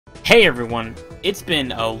Hey everyone, it's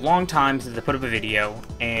been a long time since I put up a video,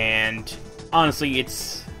 and honestly,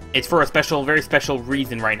 it's for a very special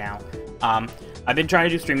reason right now. I've been trying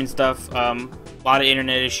to do streaming stuff, a lot of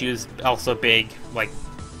internet issues, also big, like,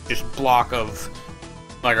 just block of,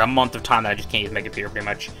 like, a month of time that I just can't use my computer, pretty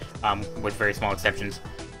much, with very small exceptions.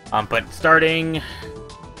 But starting,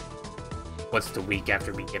 what's the week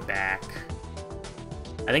after we get back?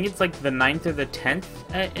 I think it's like the 9th or the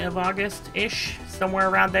 10th of August-ish, somewhere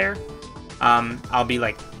around there. I'll be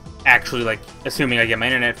actually assuming I get my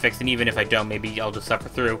internet fixed, and even if I don't, maybe I'll just suffer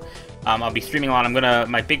through. I'll be streaming a lot.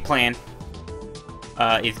 My big plan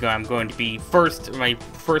is my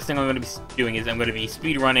first thing I'm going to be doing is I'm going to be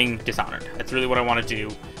speedrunning Dishonored. That's really what I want to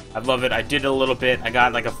do. I love it. I did it a little bit. I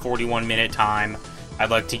got like a 41-minute time.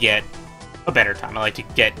 I'd like to get a better time. I like to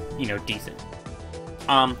get, decent.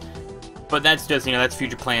 But that's just, that's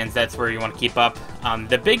future plans. That's where you want to keep up.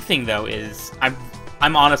 The big thing, though, is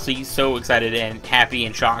I'm honestly so excited and happy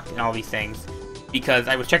and shocked and all these things, because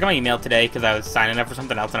I was checking my email today because I was signing up for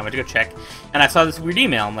something else and I went to go check, and I saw this weird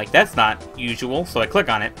email. I'm like, that's not usual, so I click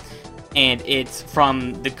on it, and it's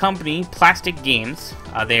from the company Plastic Games.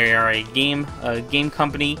 They are a game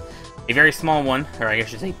company, a very small one, or I guess I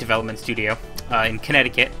should say development studio, in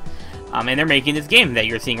Connecticut, and they're making this game that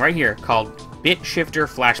you're seeing right here called Bit Shifter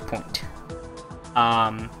Flashpoint.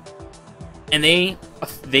 And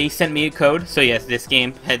they sent me a code. So yes, this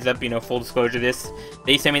game, heads up, full disclosure,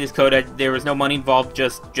 they sent me this code. There was no money involved,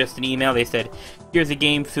 just an email. They said, here's a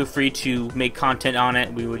game, feel free to make content on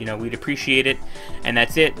it. We would, we'd appreciate it. And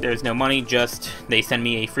that's it. There's no money, just they send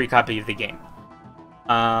me a free copy of the game.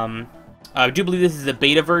 I do believe this is a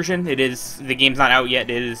beta version. The game's not out yet.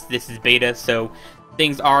 This is beta, so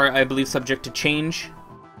things are, I believe, subject to change.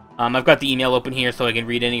 I've got the email open here so I can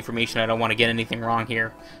read any information. I don't want to get anything wrong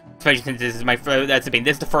here, especially since this is that's the thing.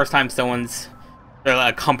 This is the first time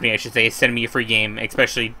a company, I should say, is sending me a free game,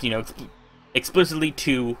 especially, explicitly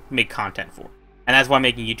to make content for. And that's why I'm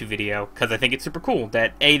making a YouTube video, because I think it's super cool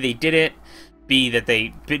that A, they did it, B, that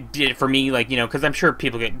they did it for me, because I'm sure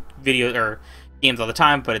people get videos or games all the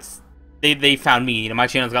time, but they found me. My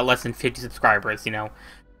channel's got less than 50 subscribers.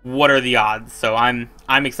 What are the odds? So I'm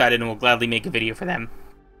excited and will gladly make a video for them.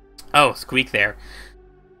 Oh, squeak there.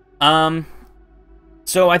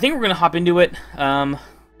 So I think we're gonna hop into it. There'll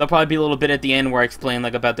probably be a little bit at the end where I explain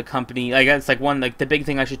about the company. I guess the big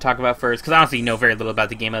thing I should talk about first, because I honestly know very little about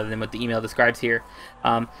the game other than what the email describes here,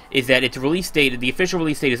 is that its release date, the official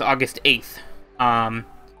release date is August 8th.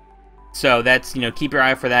 So that's, keep your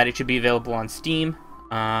eye out for that. It should be available on Steam.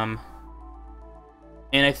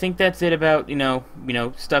 And I think that's it about,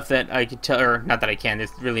 stuff that I could tell, or not that I can,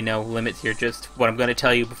 there's really no limits here, just what I'm going to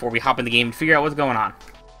tell you before we hop in the game and figure out what's going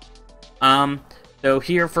on. So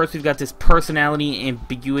here, first we've got this personality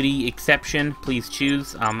ambiguity exception. Please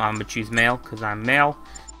choose. I'm going to choose male, because I'm male.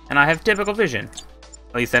 And I have typical vision.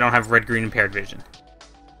 At least I don't have red, green, impaired vision.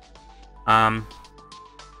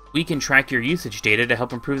 We can track your usage data to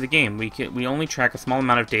help improve the game. We only track a small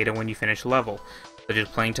amount of data when you finish a level. Such as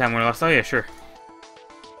playing time when lost. Oh yeah, sure.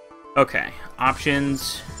 Okay,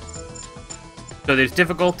 options. So there's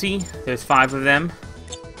difficulty, there's 5 of them.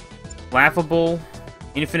 Laughable,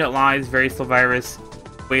 infinite lives, very slow virus,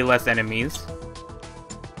 way less enemies.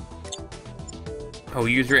 Oh,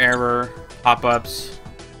 user error, pop-ups.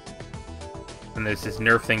 And there's this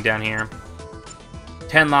nerf thing down here.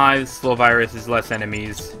 10 lives, slow virus is less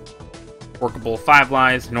enemies. Workable, 5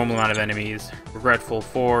 lives, normal amount of enemies. Regretful,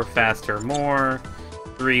 4, faster, more.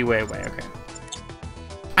 3, way, okay.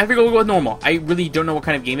 I figure we'll go with normal. I really don't know what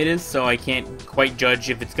kind of game it is, so I can't quite judge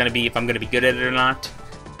if I'm gonna be good at it or not.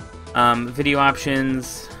 Video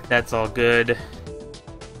options, that's all good.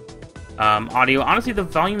 Audio, honestly, the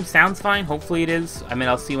volume sounds fine. Hopefully it is. I mean,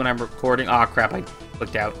 I'll see when I'm recording. Oh crap, I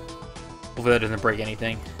clicked out. Hopefully that doesn't break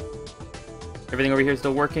anything. Everything over here is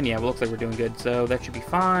still working. Yeah, it looks like we're doing good, so that should be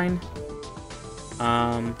fine.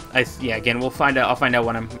 Yeah, again, we'll find out. I'll find out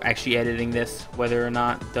when I'm actually editing this whether or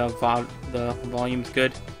not the volume's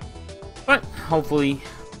good. But hopefully,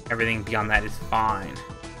 everything beyond that is fine.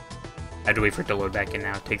 I have to wait for it to load back in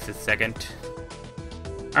now. It takes a second.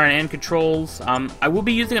 All right, and controls. I will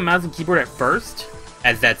be using a mouse and keyboard at first,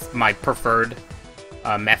 as that's my preferred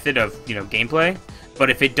method of gameplay.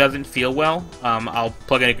 But if it doesn't feel well, I'll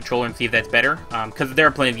plug in a controller and see if that's better. Because there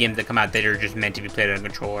are plenty of games that come out that are just meant to be played on a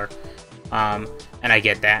controller. And I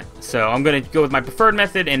get that. So I'm going to go with my preferred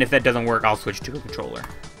method, and if that doesn't work, I'll switch to a controller.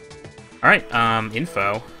 Alright,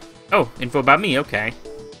 info. Oh, info about me, okay.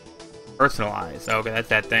 Personalize. Okay, that's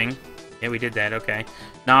that thing. Yeah, we did that, okay.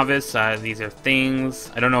 Novice, these are things.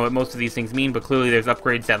 I don't know what most of these things mean, but clearly there's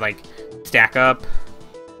upgrades that, stack up.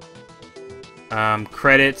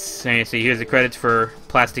 Credits. So here's the credits for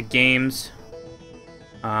Plastic Games.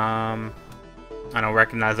 I don't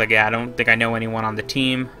recognize. I don't think I know anyone on the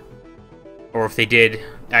team, or if they did,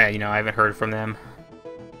 I haven't heard from them.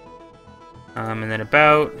 And then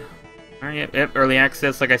about. Alright, yep, early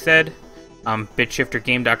access, like I said.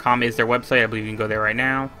 Bitshiftergame.com is their website. I believe you can go there right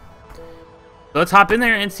now. So let's hop in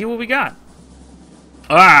there and see what we got.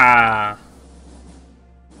 Ah!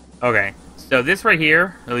 Okay, so this right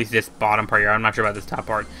here, at least this bottom part here, I'm not sure about this top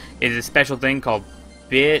part, is a special thing called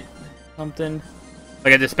Bit something.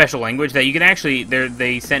 Like it's a special language that you can actually,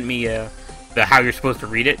 they sent me the how you're supposed to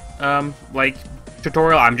read it, like,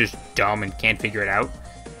 tutorial. I'm just dumb and can't figure it out.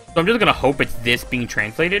 So I'm just gonna hope it's this being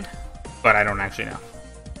translated. But I don't actually know.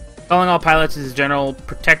 Calling all pilots is general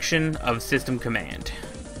protection of system command.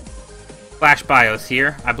 Flash BIOS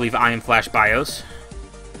here. I believe I am Flash BIOS.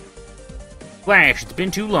 Flash, it's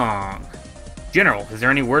been too long. General, is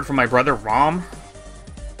there any word from my brother Rom?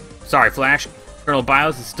 Sorry, Flash. Colonel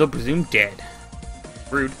BIOS is still presumed dead.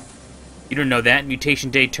 Rude. You don't know that.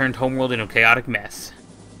 Mutation Day turned homeworld into a chaotic mess.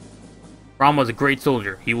 Rom was a great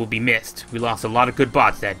soldier. He will be missed. We lost a lot of good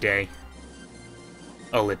bots that day.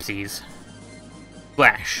 Ellipses.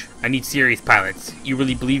 Flash, I need serious pilots. You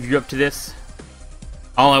really believe you're up to this?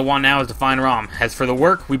 All I want now is to find Rom. As for the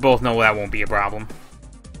work, we both know that won't be a problem.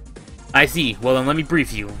 I see. Well then let me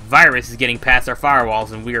brief you. Virus is getting past our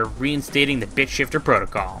firewalls and we are reinstating the Bitshifter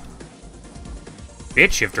protocol.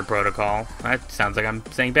 Bitshifter protocol? That sounds like I'm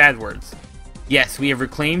saying bad words. Yes, we have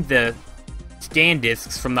reclaimed the scan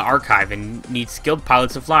disks from the archive and need skilled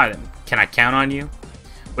pilots to fly them. Can I count on you?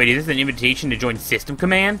 Wait, is this an invitation to join System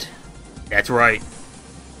Command? That's right.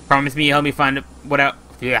 Promise me you'll help me find what out.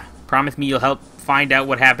 Yeah. Promise me you'll help find out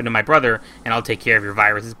what happened to my brother, and I'll take care of your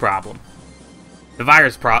virus's problem. The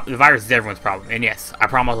virus is everyone's problem, and yes, I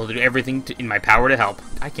promise I'll do everything in my power to help.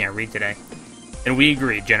 I can't read today. And we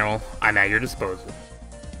agree, General. I'm at your disposal.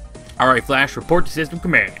 Alright, Flash, report to System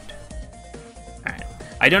Command. Alright.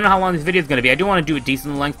 I don't know how long this video is going to be. I do want to do a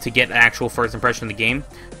decent length to get an actual first impression of the game,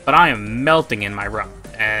 but I am melting in my room,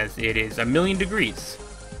 as it is 1,000,000 degrees.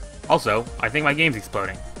 Also, I think my game's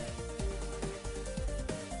exploding.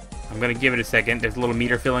 I'm going to give it a second. There's a little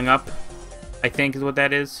meter filling up, I think is what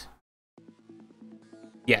that is.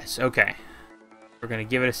 Yes, okay. We're going to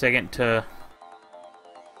give it a second to...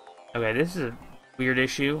 Okay, this is a weird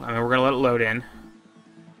issue. I mean, we're going to let it load in.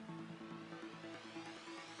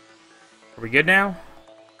 Are we good now?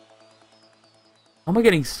 How am I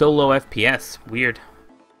getting so low FPS? Weird.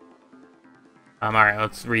 Alright,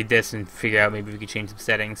 let's read this and figure out maybe we can change some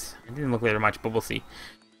settings. It didn't look like there much, but we'll see.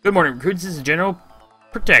 Good morning, recruits. This is General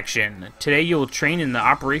Protection. Today you will train in the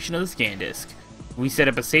operation of the scan disk. We set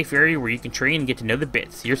up a safe area where you can train and get to know the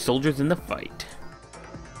bits. Your soldiers in the fight.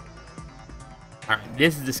 Alright,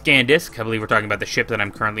 this is the scan disk. I believe we're talking about the ship that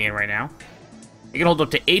I'm currently in right now. It can hold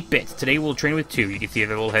up to 8 bits. Today we'll train with 2. You can see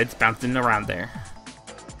the little heads bouncing around there.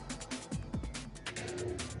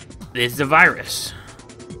 This is a virus.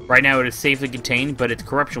 Right now it is safely contained, but its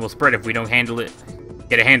corruption will spread if we don't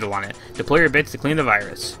get a handle on it. Deploy your bits to clean the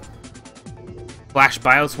virus. Flash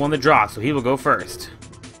BIOS won the draw, so he will go first.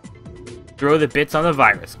 Throw the bits on the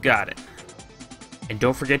virus. Got it. And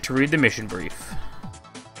don't forget to read the mission brief.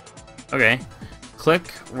 Okay.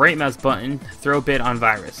 Click right mouse button, throw bit on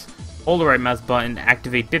virus. Hold the right mouse button,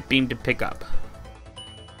 activate bit beam to pick up.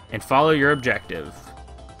 And follow your objective.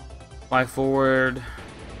 Fly forward.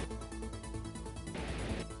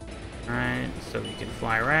 Alright, so we can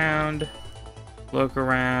fly around, look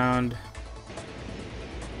around.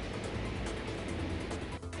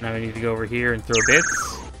 Now we need to go over here and throw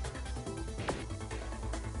bits.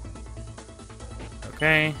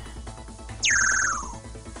 Okay.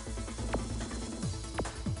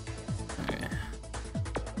 Okay.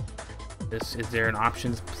 Is there an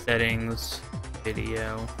options settings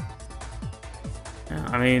video?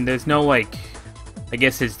 I mean, there's no like. I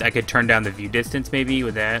guess I could turn down the view distance maybe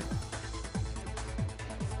with that.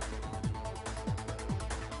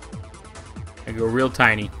 I go real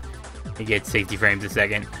tiny and get 60 frames a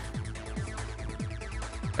second.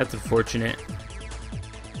 That's unfortunate.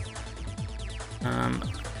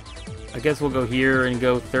 I guess we'll go here and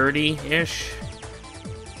go 30-ish.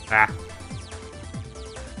 Ah.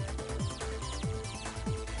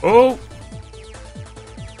 Oh!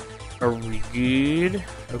 Are we good?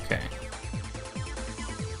 Okay.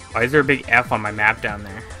 Why is there a big F on my map down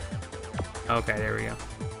there? Okay, there we go.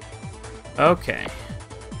 Okay.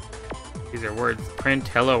 These are words. Print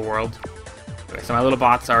hello world. Okay, so my little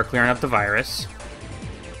bots are clearing up the virus.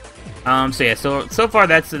 So yeah, so far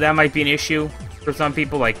that might be an issue for some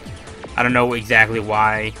people. Like, I don't know exactly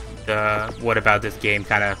why what about this game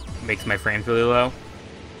kind of makes my frames really low.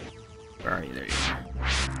 Where are you? There you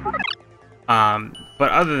are. But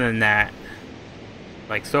other than that,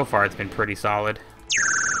 like, so far it's been pretty solid.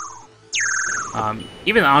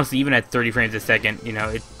 Even honestly, even at 30 frames a second, you know,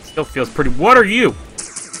 it still feels pretty... What are you?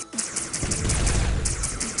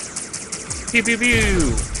 Pew pew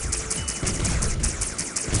pew!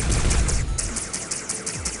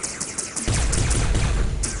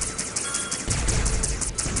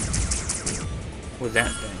 What was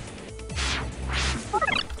that thing?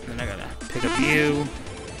 And then I gotta pick up you.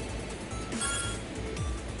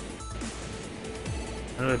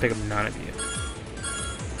 How do I pick up none of you?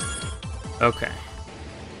 Okay.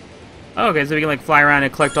 Okay, so we can like fly around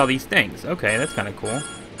and collect all these things. Okay, that's kind of cool.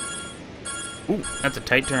 Ooh, that's a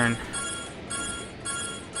tight turn.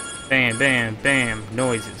 Bam, bam, bam.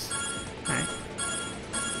 Noises. Alright.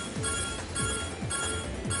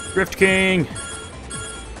 Drift King!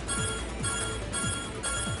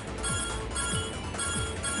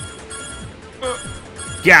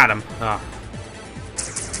 Got him! Oh.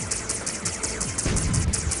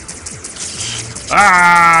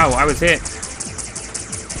 Ah! I was hit.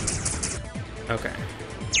 Okay.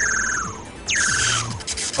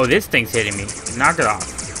 Oh, this thing's hitting me. Knock it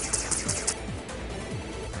off.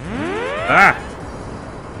 Ah!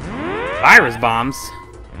 Virus bombs.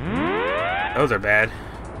 Those are bad.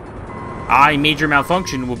 Major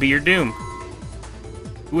malfunction will be your doom.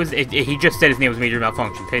 Who was it? He just said his name was Major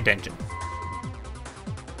Malfunction. Pay attention.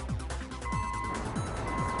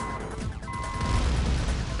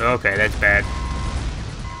 Okay, that's bad.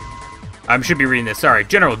 I should be reading this. Sorry.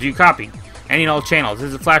 General, do you copy? Any and all channels.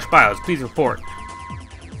 This is Flash BIOS. Please report.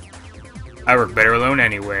 I work better alone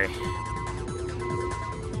anyway.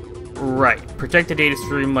 Right. Protect the data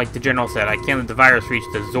stream like the General said. I can't let the virus reach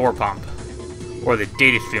the Zor pump, or the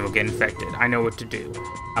data stream will get infected. I know what to do.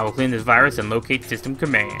 I will clean this virus and locate system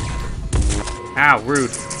command. Ow, rude.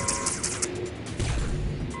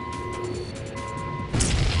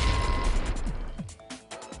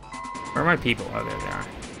 Where are my people? Oh, there they are.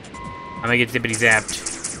 I'm gonna get zippity zapped.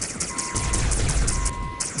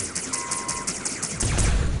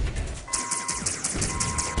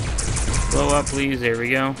 Blow up, please. There we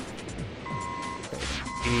go.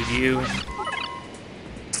 We need you.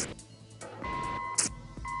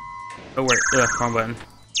 Oh, wait. Ugh, wrong button.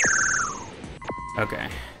 Okay.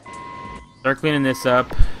 Start cleaning this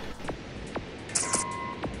up.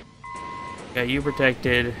 Got you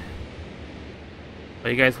protected.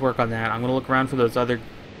 Let you guys work on that. I'm gonna look around for those other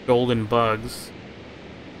golden bugs.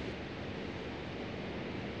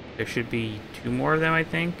 There should be 2 more of them, I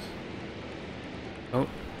think. Oh.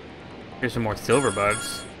 Here's some more silver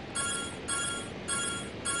bugs.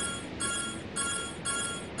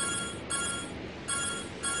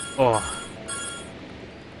 Oh.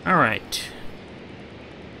 Alright.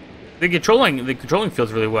 The controlling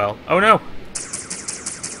feels really well. Oh no!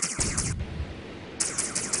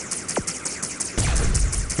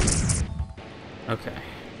 Okay.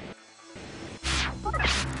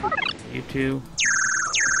 You two.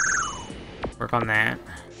 Work on that.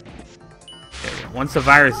 There we go. Once the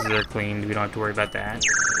viruses are cleaned, we don't have to worry about that.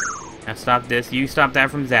 Now stop this. You stop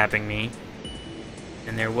that from zapping me.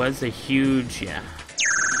 And there was a huge... yeah.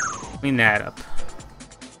 Clean that up.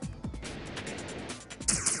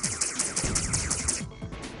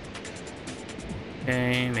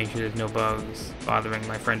 Okay, make sure there's no bugs bothering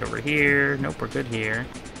my friend over here. Nope, we're good here.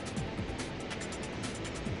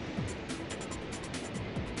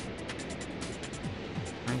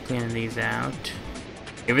 I'm cleaning these out.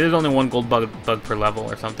 Maybe there's only 1 gold bug per level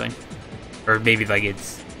or something. Or maybe like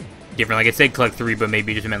it's different. Like it said collect 3, but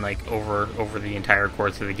maybe it just meant like over the entire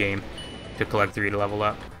course of the game to collect 3 to level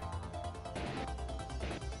up.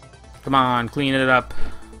 Come on, clean it up.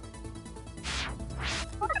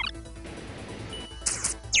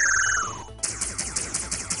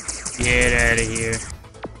 Get out of here.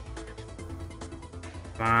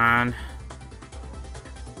 Come on.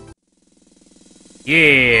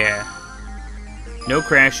 Yeah. No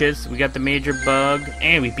crashes. We got the major bug,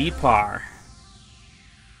 and we beat par.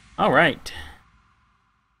 Alright.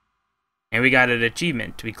 And we got an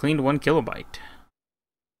achievement. We cleaned 1 kilobyte.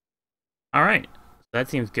 Alright. That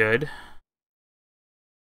seems good.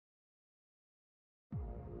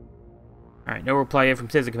 Alright, no reply yet from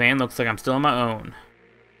System Command. Looks like I'm still on my own.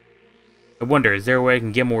 I wonder, is there a way I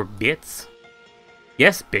can get more bits?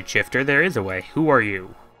 Yes, bit shifter, there is a way. Who are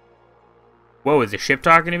you? Whoa, is the ship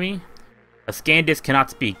talking to me? A scan disk cannot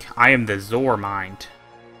speak. I am the Zor mind.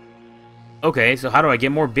 Okay, so how do I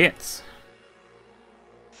get more bits?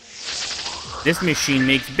 This machine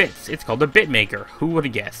makes bits. It's called a bit maker. Who would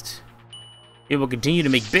have guessed? It will continue to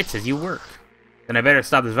make bits as you work. Then I better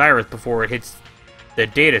stop this virus before it hits the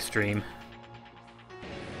data stream.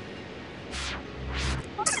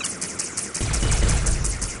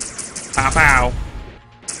 Pow pow!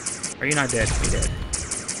 Are you not dead? You're dead.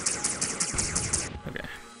 Okay.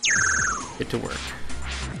 Get to work.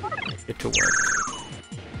 Get to work.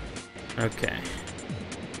 Okay.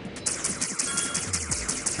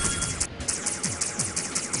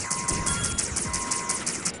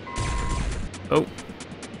 Oh.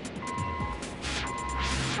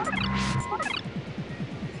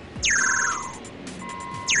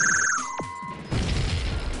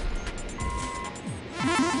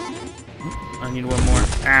 I need one more.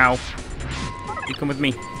 Ow. You come with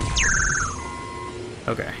me.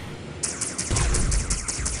 Okay.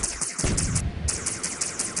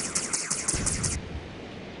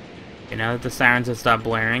 Okay, now that the sirens have stopped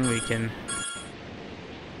blaring, we can...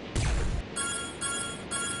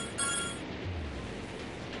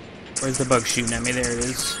 Where's the bug shooting at me? There it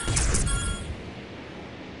is.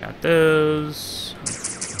 Got those.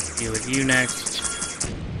 Let's deal with you next.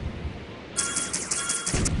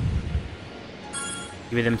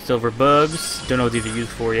 Give me them silver bugs. Don't know what these are used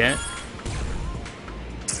for yet.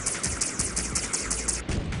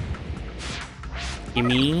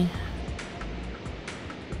 Gimme.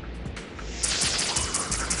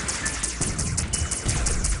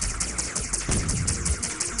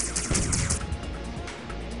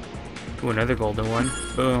 Ooh, another golden one.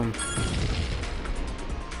 Boom.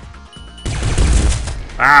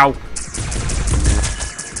 Ow!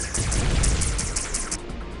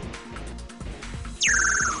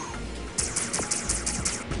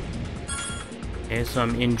 Okay, so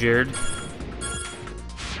I'm injured.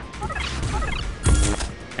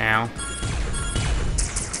 Ow.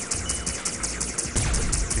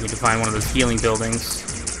 We need to find one of those healing buildings.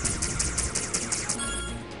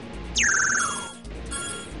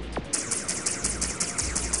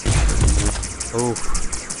 Oh.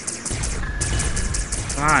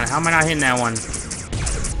 Come on, how am I not hitting that one?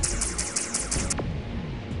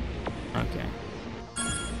 Okay.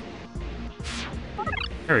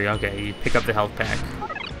 There we go, okay, you pick up the health pack.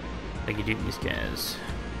 Like you do these guys.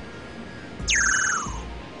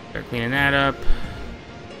 Start cleaning that up.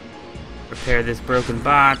 Repair this broken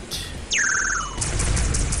bot.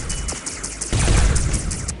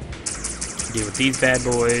 Deal with these bad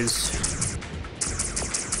boys.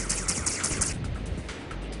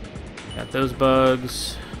 Got those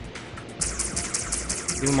bugs.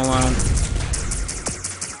 Leave them alone.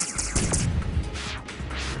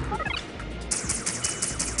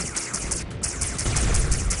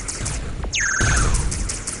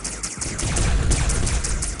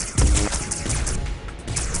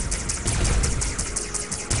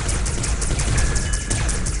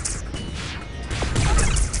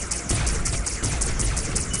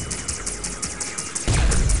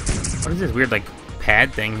 What is this weird, like,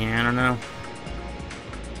 pad thing here? I don't know.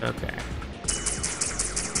 Okay.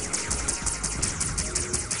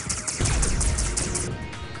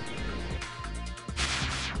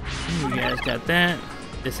 You guys got that.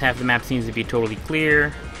 This half of the map seems to be totally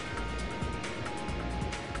clear.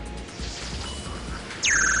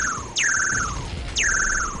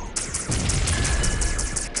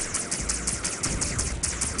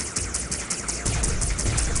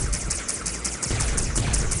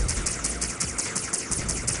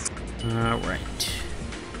 Alright.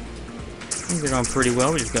 Things are going pretty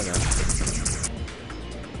well. We just gotta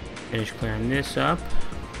finish clearing this up.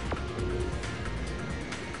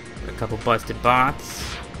 Got a couple busted bots.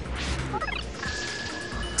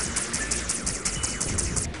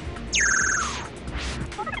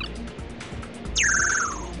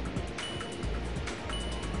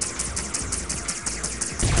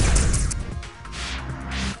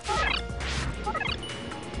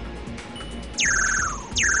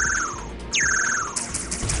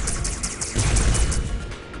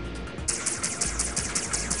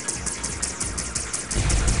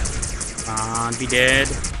 Be dead.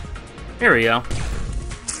 There we go.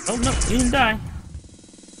 Oh no, he didn't die.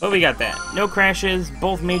 But we got that. No crashes,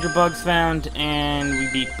 both major bugs found, and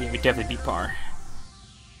we definitely beat par.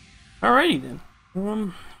 Alrighty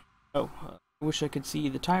then. I wish I could see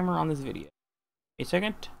the timer on this video. A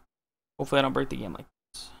second. Hopefully I don't break the game like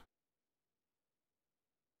this.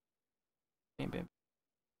 Bam, bam.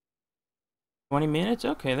 20 minutes?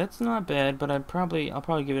 Okay, that's not bad, but I'll probably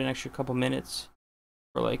give it an extra couple minutes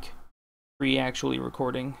for like actually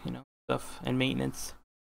recording, you know, stuff and maintenance.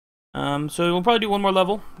 So we'll probably do one more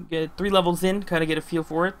level, get 3 levels in, kind of get a feel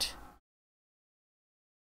for it.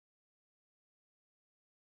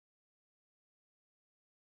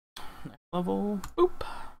 Next level, boop.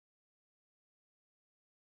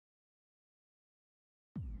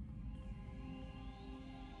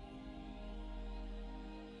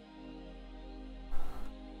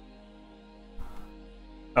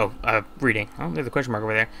 Oh, reading. Oh, there's a question mark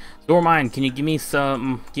over there. Store mine. Can you give me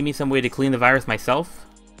some way to clean the virus myself?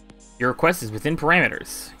 Your request is within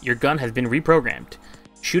parameters. Your gun has been reprogrammed.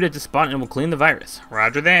 Shoot at the spot and it will clean the virus.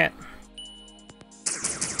 Roger that.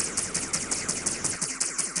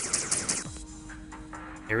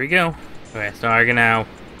 Here we go. Okay, so I can now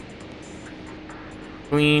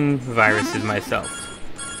clean viruses myself.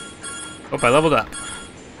 Oh, I leveled up.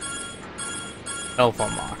 Elf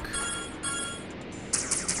unlock.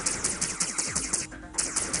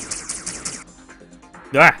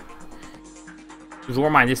 Ah!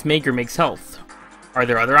 Zormine, this maker makes health. Are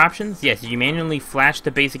there other options? Yes, you manually flash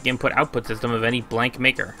the basic input-output system of any blank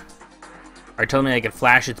maker. Are you telling me I can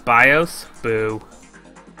flash its BIOS? Boo.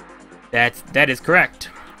 That is correct.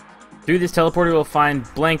 Through this teleporter, you'll find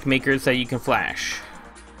blank makers that you can flash.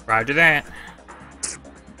 Roger that.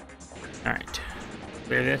 Alright.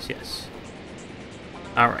 Clear this? Yes.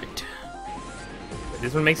 Alright.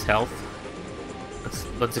 This one makes health.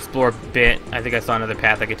 Let's explore a bit. I think I saw another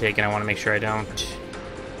path I could take, and I want to make sure I don't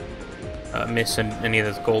miss any of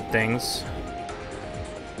those gold things.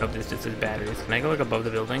 Nope, this just is batteries. Can I go like above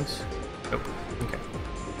the buildings? Nope. Okay.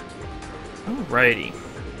 Alrighty.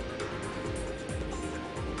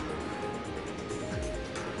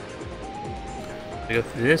 We go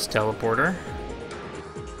through this teleporter.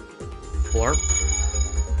 Blurp.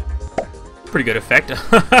 Pretty good effect.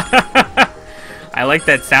 I like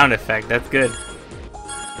that sound effect. That's good.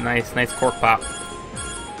 Nice cork pop.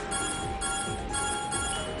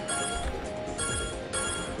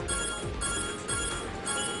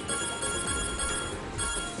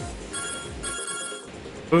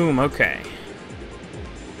 Boom, okay.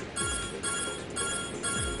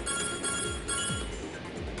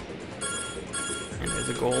 And there's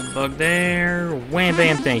a gold bug there. Wham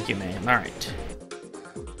bam, thank you, man. Alright.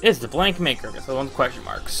 This is the blank maker. I guess the one's question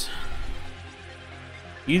marks.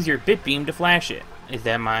 Use your bit beam to flash it. Is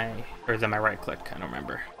that my right click? I don't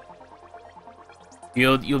remember.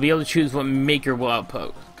 You'll be able to choose what maker will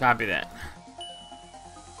output. Copy that.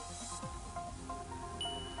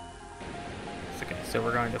 Okay, so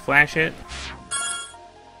we're going to flash it.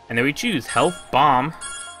 And then we choose health bomb,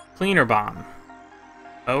 cleaner bomb.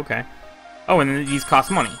 Okay. Oh, and then these cost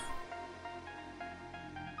money.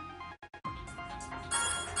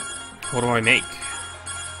 What do I make?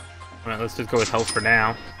 Alright, let's just go with health for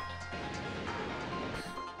now.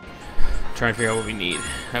 Try and figure out what we need.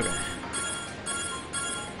 Okay.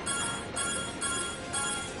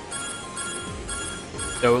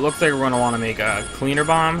 So it looks like we're going to want to make a cleaner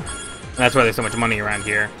bomb. And that's why there's so much money around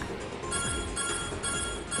here.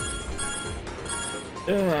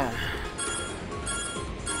 Ugh.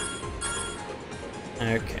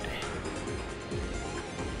 Okay.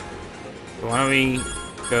 So why don't we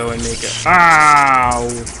go and make a... Ow!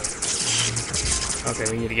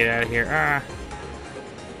 Okay, we need to get out of here. Ah.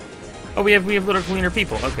 Oh, we have little cleaner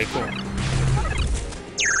people. Okay, cool.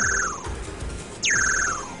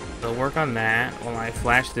 So work on that while I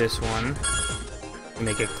flash this one.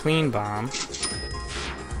 Make a clean bomb.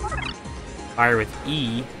 Fire with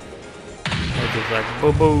E. Which is like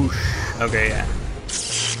boosh. Okay, yeah.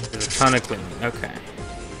 There's a ton of cleaning. Okay.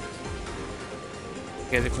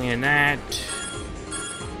 You guys are cleaning that.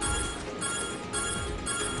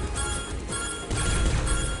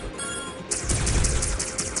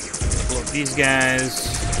 Blow up these guys.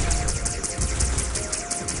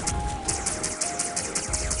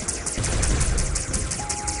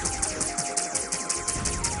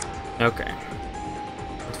 Okay.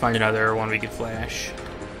 Let's find another one we could flash.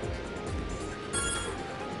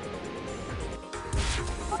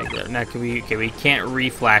 Now can we... Okay, we can't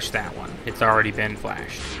re-flash that one. It's already been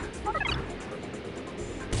flashed.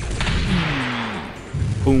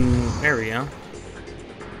 Boom. There we go.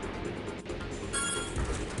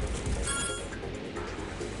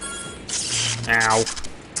 Ow.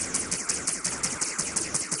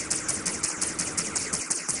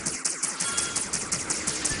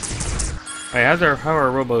 Hey, how are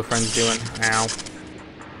our robo friends doing? Ow.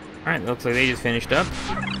 Alright, looks like they just finished up.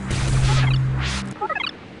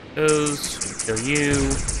 Those, kill you.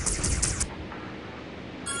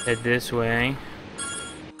 Head this way.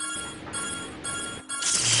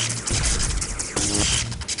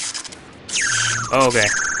 Oh, okay.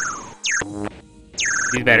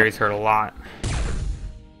 These batteries hurt a lot.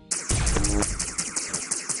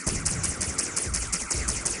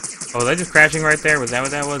 Oh, was I just crashing right there? Was that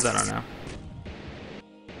what that was? I don't know.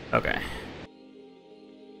 Okay.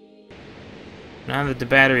 Now that the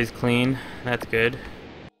battery's clean, that's good.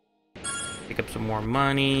 Pick up some more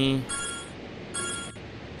money.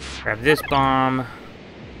 Grab this bomb.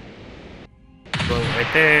 Blow it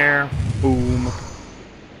right there. Boom.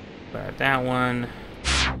 Got that one.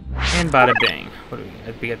 And bada bang. What do we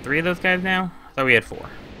got? We got 3 of those guys now? I thought we had 4.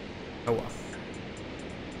 Oh well.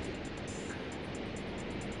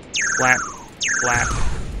 Flap, flap,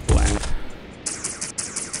 flap.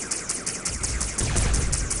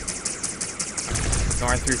 So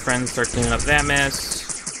our 3 friends start cleaning up that mess.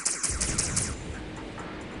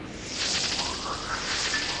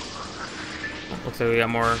 Looks like we got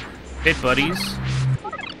more pit buddies.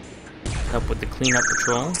 Help with the cleanup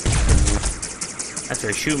patrol. That's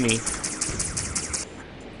where shoot me.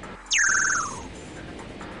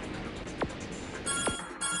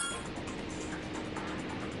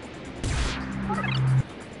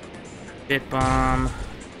 Pit bomb.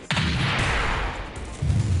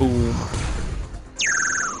 Boom.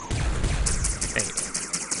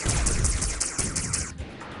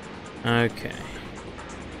 Okay.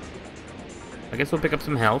 I guess we'll pick up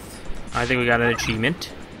some health. I think we got an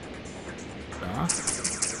achievement.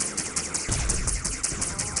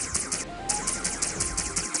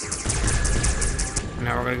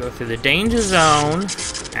 Now we're gonna go through the danger zone.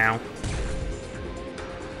 Ow.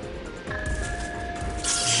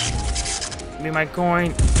 Give me my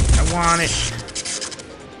coin. I want it.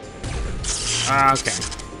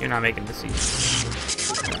 Okay. You're not making this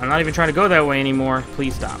easy. I'm not even trying to go that way anymore.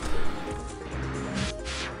 Please stop.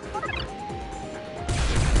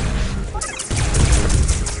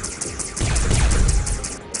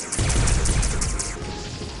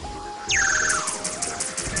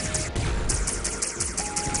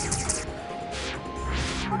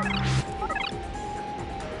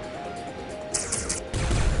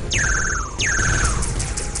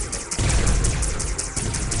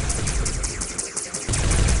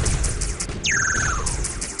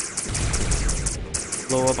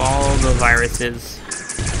 Blow up all the viruses.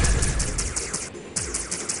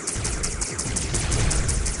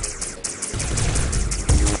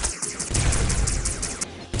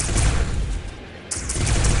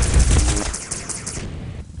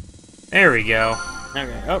 There we go.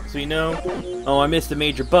 Okay. Oh, so we know. Oh, I missed a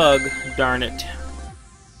major bug. Darn it.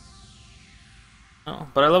 Oh,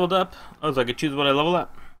 but I leveled up. Oh, so I could choose what I level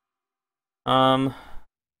up.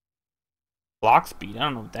 Block speed. I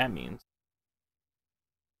don't know what that means.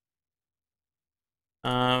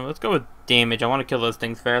 Let's go with damage. I want to kill those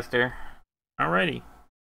things faster. Alrighty.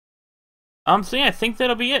 So yeah, I think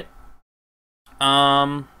that'll be it.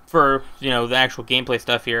 For, the actual gameplay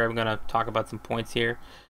stuff here, I'm gonna talk about some points here.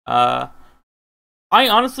 I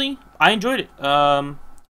enjoyed it.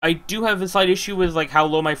 I do have a slight issue with, how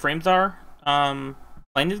low my frames are,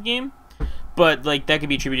 playing this game. But, that could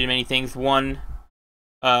be attributed to many things. One,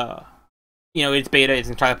 it's beta, it's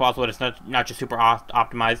entirely possible that it's not just super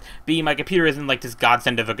optimized. B, my computer isn't this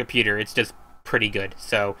godsend of a computer, it's just pretty good.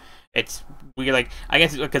 So, it's weird, I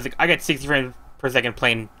guess, because I got 60 frames per second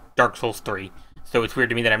playing Dark Souls 3. So it's weird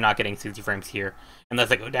to me that I'm not getting 60 frames here.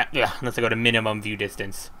 Unless I go down, unless I go to minimum view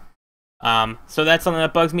distance. So that's something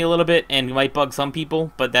that bugs me a little bit, and might bug some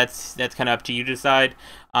people, but that's kind of up to you to decide.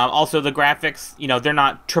 Also, the graphics, they're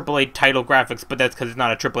not AAA title graphics, but that's because it's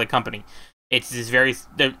not a AAA company. It's this very,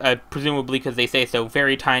 presumably because they say so,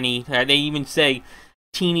 very tiny, they even say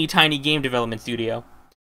teeny tiny game development studio.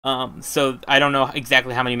 So I don't know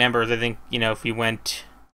exactly how many members. I think, if we went,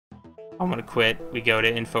 I'm gonna quit, we go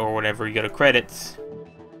to info or whatever, you go to credits,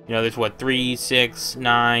 there's what, 3, 6,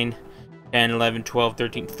 9, 10, 11, 12,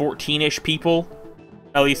 13, 14-ish people,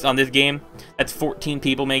 at least on this game. That's 14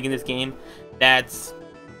 people making this game. That's,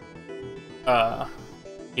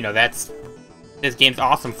 this game's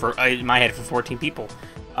awesome for, in my head, for 14 people.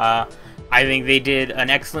 I think they did an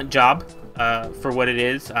excellent job, for what it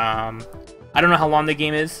is. I don't know how long the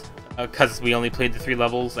game is, because we only played the 3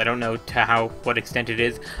 levels. I don't know to what extent it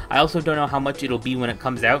is. I also don't know how much it'll be when it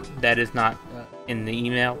comes out. That is not in the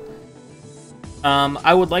email.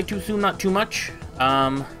 I would like to assume not too much.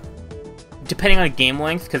 Depending on game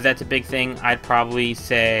length, because that's a big thing, I'd probably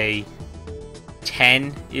say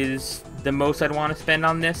 10 is the most I'd want to spend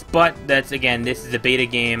on this. But that's, again, this is a beta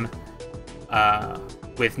game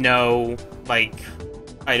with no,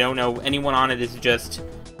 I don't know anyone on it. This is just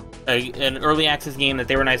an early access game that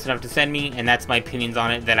they were nice enough to send me, and that's my opinions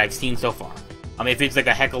on it that I've seen so far. If it's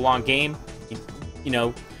a heck of a long game,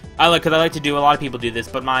 because I like to do, a lot of people do this,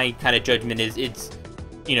 but my kind of judgment is it's,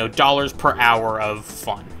 dollars per hour of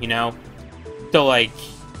fun, So, I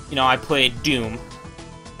played Doom,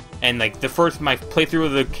 and, my playthrough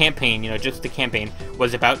of the campaign, just the campaign,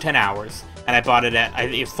 was about 10 hours, and I bought it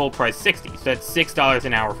at full price 60, so that's $6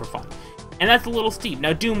 an hour for fun. And that's a little steep.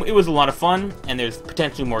 Now, Doom, it was a lot of fun, and there's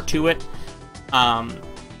potentially more to it,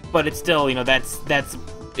 but it's still, it's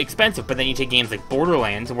expensive. But then you take games like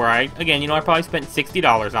Borderlands, where I probably spent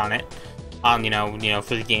 $60 on it,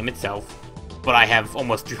 for the game itself, but I have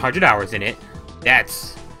almost 300 hours in it.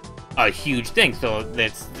 That's a huge thing. So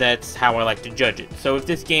that's how I like to judge it. So if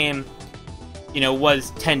this game,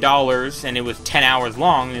 was $10 and it was 10 hours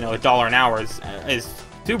long, $1 an hour is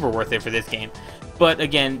super worth it for this game. But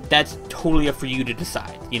again, that's totally up for you to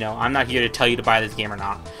decide. I'm not here to tell you to buy this game or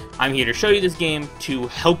not. I'm here to show you this game to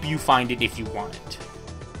help you find it if you want it.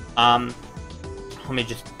 Let me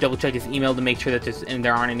just double check this email to make sure that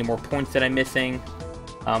there aren't any more points that I'm missing.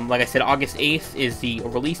 Like I said, August 8th is the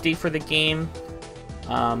release date for the game.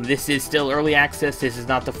 This is still early access. This is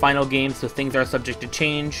not the final game, so things are subject to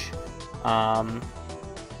change.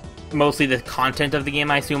 Mostly the content of the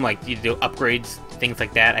game, I assume, like upgrades, things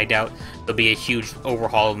like that. I doubt there'll be a huge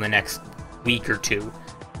overhaul in the next week or two.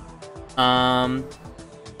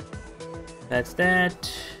 That's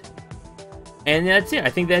that. And that's it.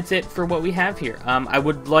 I think that's it for what we have here. I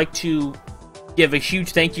would like to give a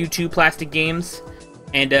huge thank you to Plastic Games,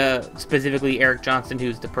 and specifically Eric Johnson,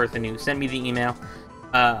 who's the person who sent me the email,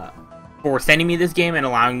 for sending me this game and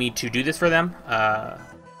allowing me to do this for them.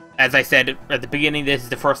 As I said at the beginning, this is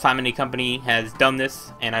the first time any company has done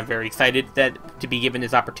this, and I'm very excited to be given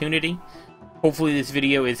this opportunity. Hopefully this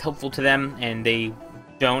video is helpful to them, and they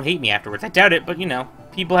don't hate me afterwards. I doubt it, but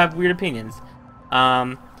people have weird opinions.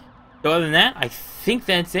 So other than that, I think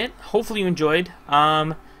that's it. Hopefully you enjoyed.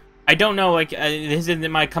 I don't know, this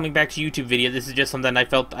isn't my coming back to YouTube video. This is just something I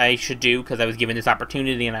felt I should do because I was given this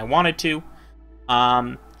opportunity and I wanted to.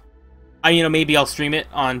 Maybe I'll stream it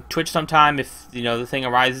on Twitch sometime if, the thing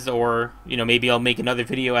arises, or, maybe I'll make another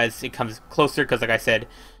video as it comes closer, because like I said,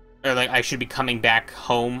 I should be coming back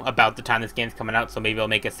home about the time this game's coming out, so maybe I'll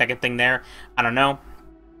make a second thing there. I don't know.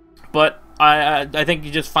 But I think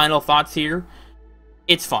just final thoughts here.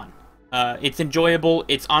 It's fun. It's enjoyable.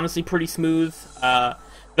 It's honestly pretty smooth.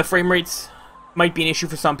 The frame rates might be an issue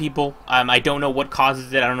for some people. I don't know what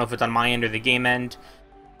causes it. I don't know if it's on my end or the game end.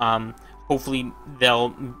 Hopefully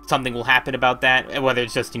something will happen about that, whether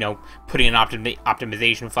it's just, putting an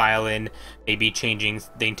optimization file in, maybe changing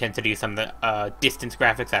the intensity of some of the distance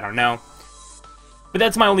graphics, I don't know. But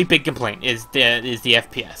that's my only big complaint, is the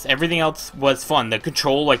FPS. Everything else was fun. The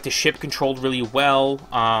control, the ship controlled really well.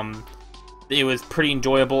 It was pretty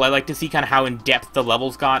enjoyable. I like to see kind of how in-depth the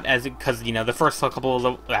levels got, because the first couple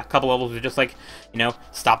levels were just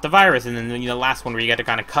stop the virus, and then the last one where you got to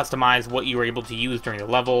kind of customize what you were able to use during the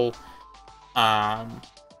level.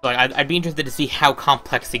 I'd be interested to see how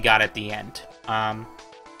complex it got at the end.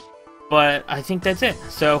 But I think that's it.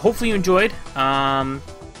 So hopefully you enjoyed. Any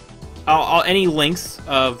links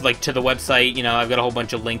of to the website, I've got a whole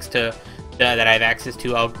bunch of links that I have access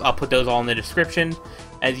to. I'll put those all in the description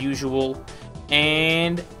as usual.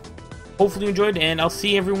 And hopefully you enjoyed, and I'll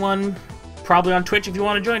see everyone probably on Twitch if you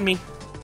want to join me.